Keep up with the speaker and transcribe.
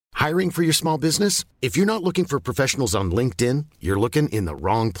Hiring for your small business? If you're not looking for professionals on LinkedIn, you're looking in the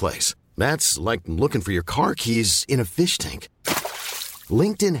wrong place. That's like looking for your car keys in a fish tank.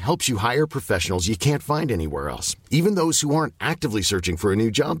 LinkedIn helps you hire professionals you can't find anywhere else, even those who aren't actively searching for a new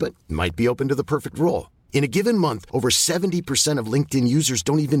job but might be open to the perfect role. In a given month, over 70% of LinkedIn users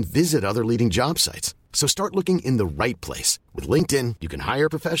don't even visit other leading job sites. So start looking in the right place. With LinkedIn, you can hire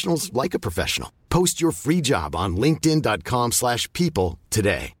professionals like a professional. Post your free job on linkedin.com/people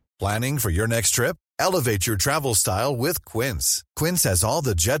today. Planning for your next trip? Elevate your travel style with Quince. Quince has all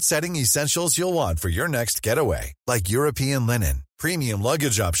the jet-setting essentials you'll want for your next getaway, like European linen, premium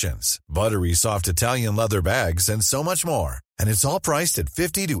luggage options, buttery soft Italian leather bags, and so much more. And it's all priced at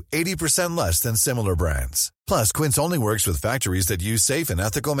 50 to 80% less than similar brands. Plus, Quince only works with factories that use safe and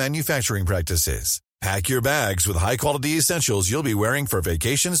ethical manufacturing practices. Pack your bags with high-quality essentials you'll be wearing for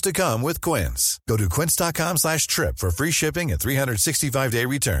vacations to come with Quince. Go to quince.com/trip for free shipping and 365-day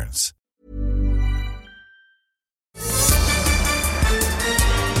returns.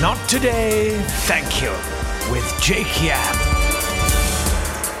 Not today, thank you, with Jake Yap.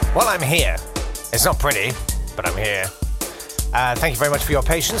 Well, I'm here. It's not pretty, but I'm here. Thank you very much for your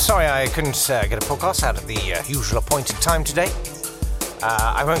patience. Sorry I couldn't get a podcast out at the usual appointed time today.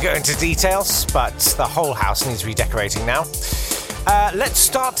 I won't go into details, but the whole house needs redecorating now. Let's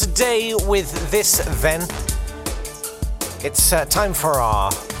start today with this, then. It's time for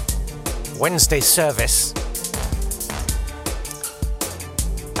our Wednesday service.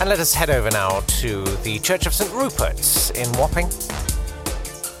 And let us head over now to the Church of St. Rupert's in Wapping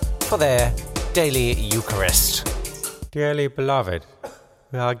for their daily Eucharist. Dearly beloved,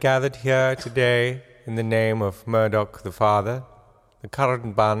 we are gathered here today in the name of Murdoch the Father, the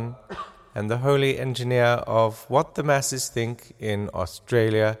current bun, and the holy engineer of what the masses think in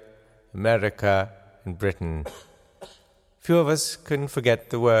Australia, America, and Britain. Few of us can forget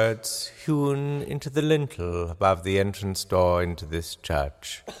the words hewn into the lintel above the entrance door into this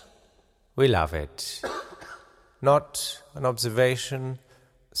church. We love it. Not an observation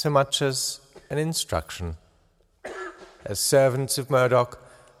so much as an instruction. As servants of Murdoch,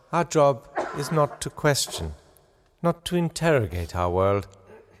 our job is not to question, not to interrogate our world,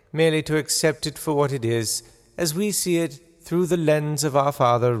 merely to accept it for what it is, as we see it through the lens of our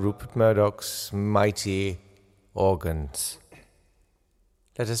father Rupert Murdoch's mighty organs.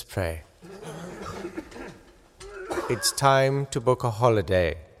 Let us pray. It's time to book a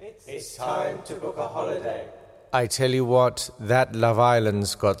holiday. It's time to book a holiday. I tell you what, that Love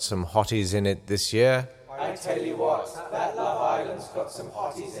Island's got some hotties in it this year. I tell you what, that Love Island's got some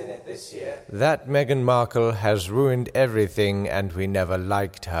hotties in it this year. That Meghan Markle has ruined everything and we never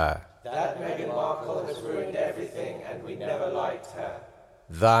liked her. That Meghan Markle has ruined everything and we never liked her.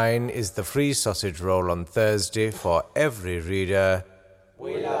 Thine is the free sausage roll on Thursday for every reader.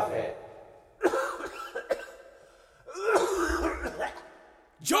 We love it.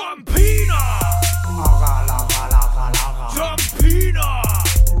 Jumpina! Jumpina!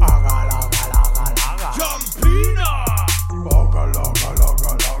 Jumpina!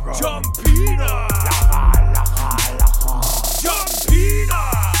 Jumpina! Jumpina!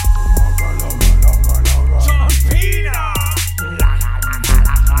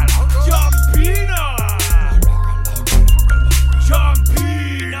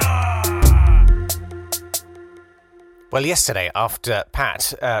 Well, yesterday, after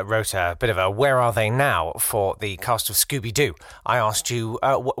Pat wrote a bit of a Where Are They Now for the cast of Scooby-Doo, I asked you,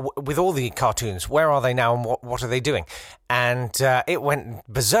 with all the cartoons, where are they now and what are they doing? And it went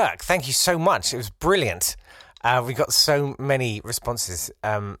berserk. Thank you so much. It was brilliant. We got so many responses.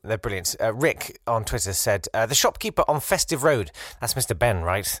 They're brilliant. Rick on Twitter said, the shopkeeper on Festive Road, that's Mr. Ben,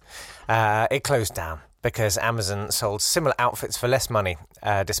 right? It closed down because Amazon sold similar outfits for less money,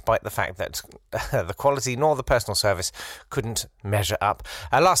 despite the fact that the quality nor the personal service couldn't measure up.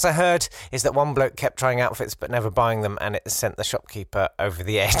 Last I heard is that one bloke kept trying outfits but never buying them, and it sent the shopkeeper over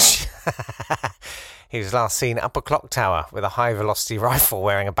the edge. He was last seen up a clock tower with a high-velocity rifle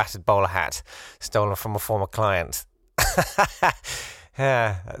wearing a battered bowler hat, stolen from a former client.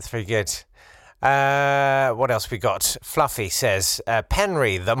 Yeah, that's very good. What else we got? Fluffy says,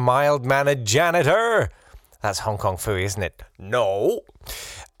 Penry, the mild-mannered janitor. That's Hong Kong Phooey, isn't it? No.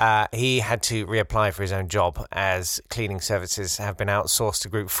 He had to reapply for his own job as cleaning services have been outsourced to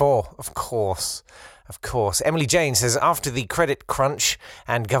Group 4. Of course. Emily Jane says, after the credit crunch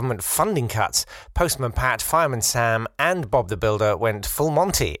and government funding cuts, Postman Pat, Fireman Sam and Bob the Builder went full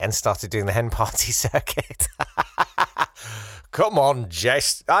Monty and started doing the hen party circuit. Come on,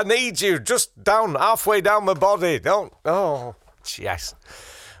 Jess. I need you just halfway down my body. Don't. Oh, Jess.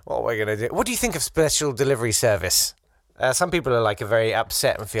 What are we going to do? What do you think of special delivery service? Some people are very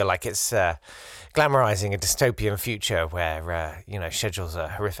upset and feel like it's glamorizing a dystopian future where schedules are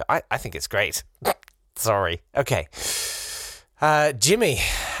horrific. I think it's great. Sorry. Okay. Jimmy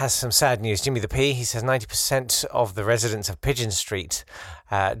has some sad news. Jimmy the P. He says 90% of the residents of Pigeon Street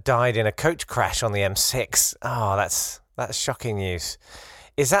died in a coach crash on the M6. Oh, that's shocking news.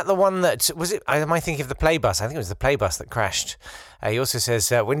 Is that the one that was it? Am I thinking of the Playbus? I think it was the Playbus that crashed. He also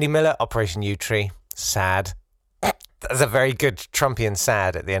says Windy Miller, Operation U Tree. Sad. That's a very good Trumpian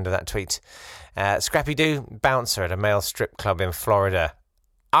sad at the end of that tweet. Scrappy Doo, bouncer at a male strip club in Florida.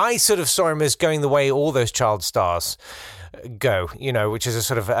 I sort of saw him as going the way all those child stars go, which is a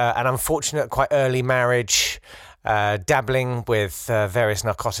sort of an unfortunate, quite early marriage, dabbling with various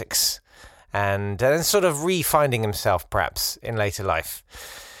narcotics, and then sort of re-finding himself, perhaps, in later life.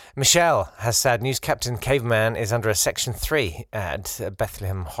 Michelle has sad news. Captain Caveman is under a Section 3 at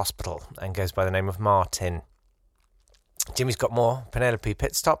Bethlehem Hospital and goes by the name of Martin. Jimmy's got more. Penelope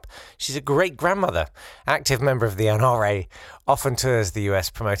Pitstop. She's a great-grandmother, active member of the NRA, often tours the US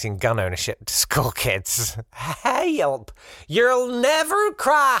promoting gun ownership to school kids. Help! You'll never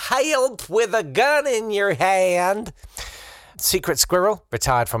cry help with a gun in your hand. Secret Squirrel,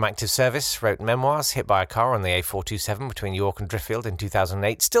 retired from active service, wrote memoirs, hit by a car on the A427 between York and Driffield in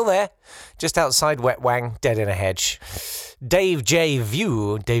 2008. Still there, just outside Wet Wang, dead in a hedge. Dave J.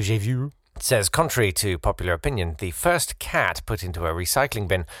 View says, contrary to popular opinion, the first cat put into a recycling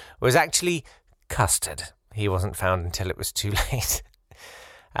bin was actually custard. He wasn't found until it was too late.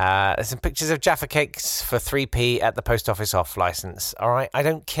 There's some pictures of Jaffa cakes for 3p at the post office off licence. All right, I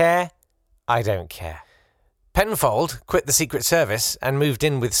don't care. Penfold quit the Secret Service and moved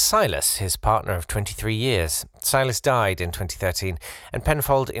in with Silas, his partner of 23 years. Silas died in 2013, and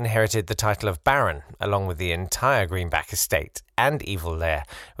Penfold inherited the title of Baron, along with the entire Greenback estate and Evil Lair,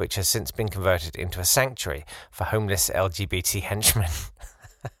 which has since been converted into a sanctuary for homeless LGBT henchmen.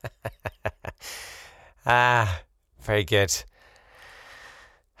 Very good.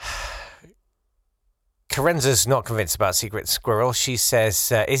 Carenza's not convinced about Secret Squirrel. She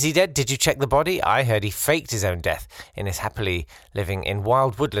says, is he dead? Did you check the body? I heard he faked his own death and is happily living in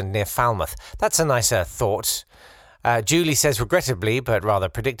wild woodland near Falmouth. That's a nicer thought. Julie says, regrettably, but rather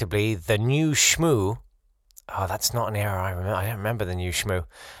predictably, the new Shmoo. Oh, that's not an era I remember. I don't remember the new Shmoo.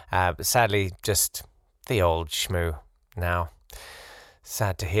 But sadly, just the old Shmoo now.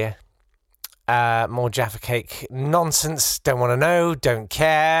 Sad to hear. More Jaffa Cake nonsense. Don't want to know. Don't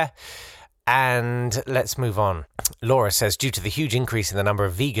care. And let's move on. Laura says, due to the huge increase in the number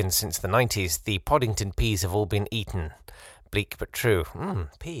of vegans since the 90s, the Poddington peas have all been eaten. Bleak but true.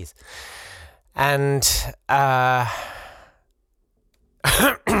 Peas. And, Alice,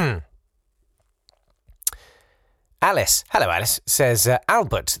 hello Alice, says,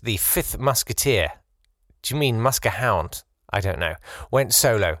 Albert, the fifth musketeer. Do you mean Muskehound? I don't know. Went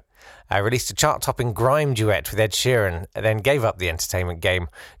solo. Released a chart-topping grime duet with Ed Sheeran, and then gave up the entertainment game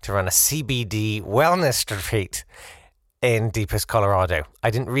to run a CBD wellness retreat in deepest Colorado. I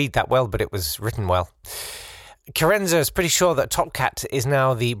didn't read that well, but it was written well. Carenza is pretty sure that Top Cat is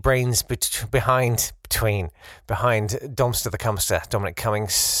now the brains behind Domster the Cumster. Dominic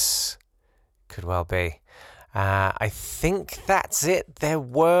Cummings could well be. I think that's it. There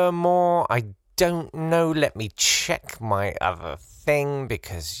were more. I don't know. Let me check my other thing,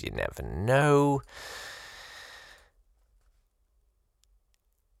 because you never know.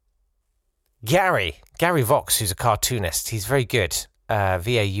 Gary Vox, who's a cartoonist, he's very good.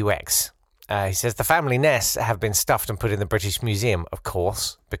 VAUX. He says the family nests have been stuffed and put in the British Museum, of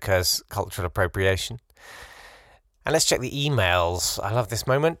course, because cultural appropriation. And let's check the emails. I love this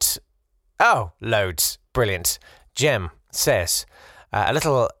moment. Oh, loads. Brilliant. Jem says, a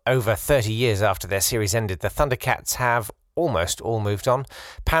little over 30 years after their series ended, the Thundercats have almost all moved on.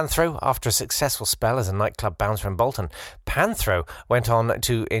 Panthro, after a successful spell as a nightclub bouncer in Bolton, Panthro went on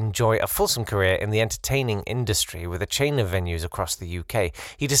to enjoy a fulsome career in the entertaining industry with a chain of venues across the UK.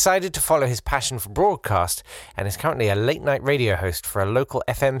 He decided to follow his passion for broadcast and is currently a late-night radio host for a local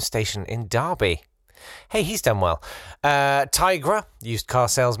FM station in Derby. Hey, he's done well. Tigra, used car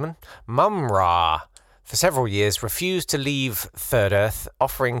salesman. Mumra, for several years, refused to leave Third Earth,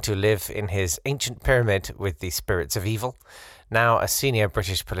 offering to live in his ancient pyramid with the spirits of evil. Now a senior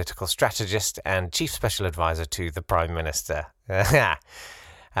British political strategist and chief special advisor to the Prime Minister.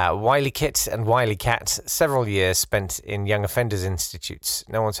 Wiley Kit and Wiley Cat, several years spent in young offenders institutes.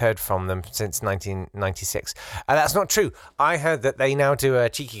 No one's heard from them since 1996. That's not true. I heard that they now do a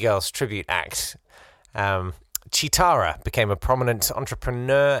Cheeky Girls tribute act. Chitara became a prominent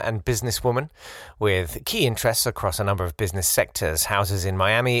entrepreneur and businesswoman with key interests across a number of business sectors, houses in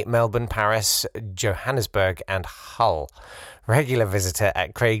Miami, Melbourne, Paris, Johannesburg and Hull. Regular visitor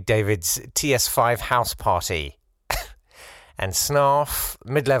at Craig David's TS5 house party. And Snarf,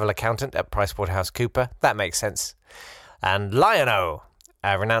 mid-level accountant at PricewaterhouseCoopers. That makes sense. And Lion-O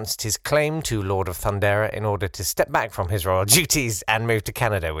renounced his claim to Lord of Thundera in order to step back from his royal duties and move to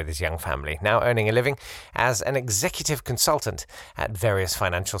Canada with his young family, now earning a living as an executive consultant at various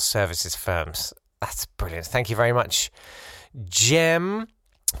financial services firms. That's brilliant. Thank you very much, Jem.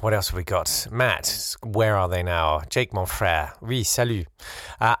 What else have we got? Matt, where are they now? Jake, mon frère. Oui, salut.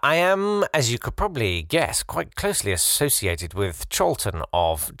 I am, as you could probably guess, quite closely associated with Charlton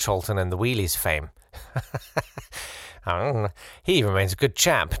of Charlton and the Wheelies fame. He remains a good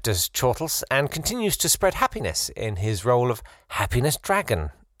chap, does Chortles, and continues to spread happiness in his role of Happiness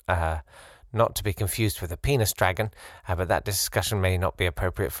Dragon. Not to be confused with a penis dragon, but that discussion may not be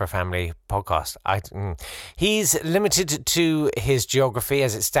appropriate for a family podcast. He's limited to his geography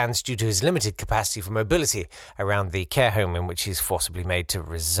as it stands due to his limited capacity for mobility around the care home in which he's forcibly made to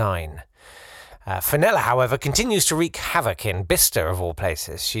resign. Fenella, however, continues to wreak havoc in Bicester, of all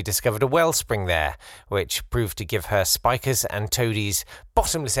places. She discovered a wellspring there, which proved to give her spikers and toadies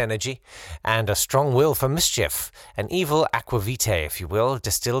bottomless energy and a strong will for mischief, an evil aquavitae, if you will,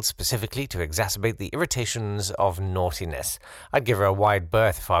 distilled specifically to exacerbate the irritations of naughtiness. I'd give her a wide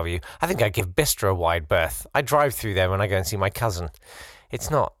berth if I were you. I think I'd give Bicester a wide berth. I drive through there when I go and see my cousin.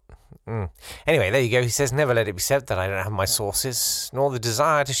 It's not... Anyway, there you go. He says, never let it be said that I don't have my sources, nor the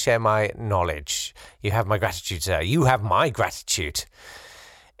desire to share my knowledge. You have my gratitude, sir. You have my gratitude.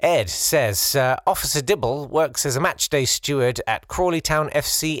 Ed says, Officer Dibble works as a matchday steward at Crawley Town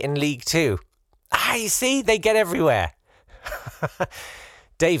FC in League 2. You see, they get everywhere.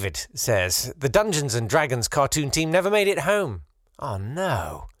 David says, the Dungeons and Dragons cartoon team never made it home. Oh,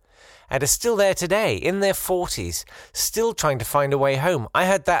 no. And are still there today, in their 40s, still trying to find a way home. I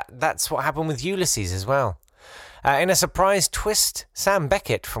heard that's what happened with Ulysses as well. In a surprise twist, Sam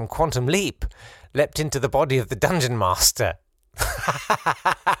Beckett from Quantum Leap leapt into the body of the Dungeon Master.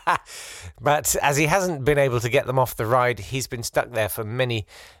 But as he hasn't been able to get them off the ride, he's been stuck there for many,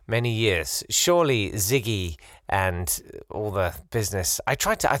 many years. Surely Ziggy and all the business. I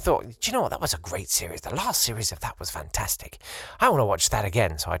thought, do you know what? That was a great series. The last series of that was fantastic. I want to watch that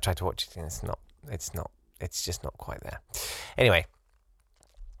again. So I tried to watch it and it's just not quite there. Anyway,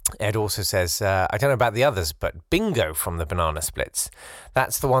 Ed also says, I don't know about the others, but Bingo from the Banana Splits.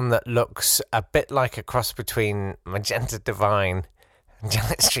 That's the one that looks a bit like a cross between Magenta Divine and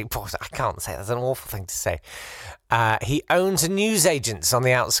Janet Street Porter. I can't say. That's an awful thing to say. He owns a newsagent's on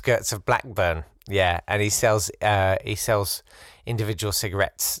the outskirts of Blackburn. Yeah, and he sells individual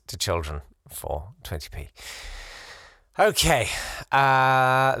cigarettes to children for 20p. Okay,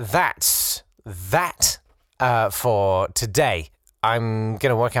 that's that for today. I'm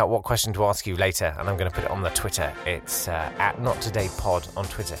going to work out what question to ask you later, and I'm going to put it on the Twitter. It's at NotTodayPod on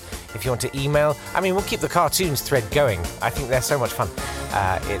Twitter. If you want to email, we'll keep the cartoons thread going. I think they're so much fun.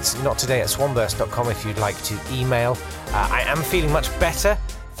 It's nottoday@swanburst.com if you'd like to email. I am feeling much better,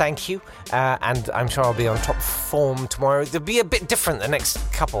 thank you, and I'm sure I'll be on top form tomorrow. It'll be a bit different the next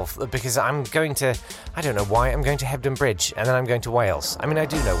couple, because I'm going to, I don't know why, I'm going to Hebden Bridge, and then I'm going to Wales. I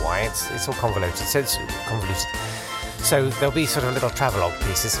do know why, it's all convoluted, So there'll be sort of little travelogue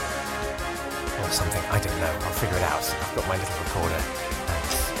pieces or something. I don't know. I'll figure it out. I've got my little recorder and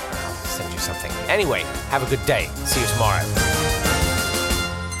I'll send you something. Anyway, have a good day. See you tomorrow.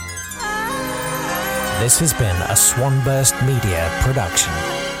 This has been a Swanburst Media production.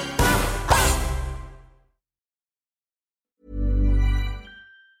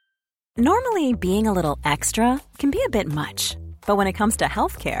 Normally, being a little extra can be a bit much. But when it comes to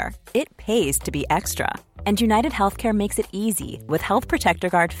healthcare, it pays to be extra. And United Healthcare makes it easy with Health Protector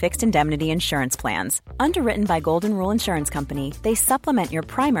Guard fixed indemnity insurance plans. Underwritten by Golden Rule Insurance Company, they supplement your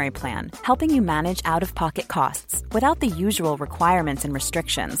primary plan, helping you manage out-of-pocket costs without the usual requirements and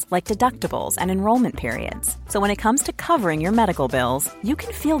restrictions like deductibles and enrollment periods. So when it comes to covering your medical bills, you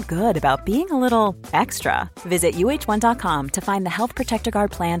can feel good about being a little extra. Visit uh1.com to find the Health Protector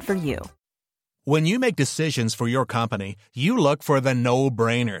Guard plan for you. When you make decisions for your company, you look for the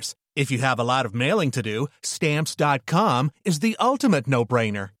no-brainers. If you have a lot of mailing to do, Stamps.com is the ultimate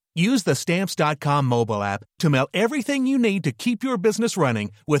no-brainer. Use the Stamps.com mobile app to mail everything you need to keep your business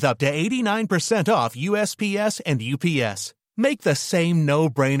running with up to 89% off USPS and UPS. Make the same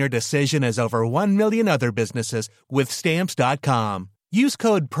no-brainer decision as over 1 million other businesses with Stamps.com. Use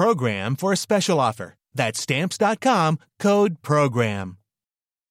code PROGRAM for a special offer. That's Stamps.com, code PROGRAM.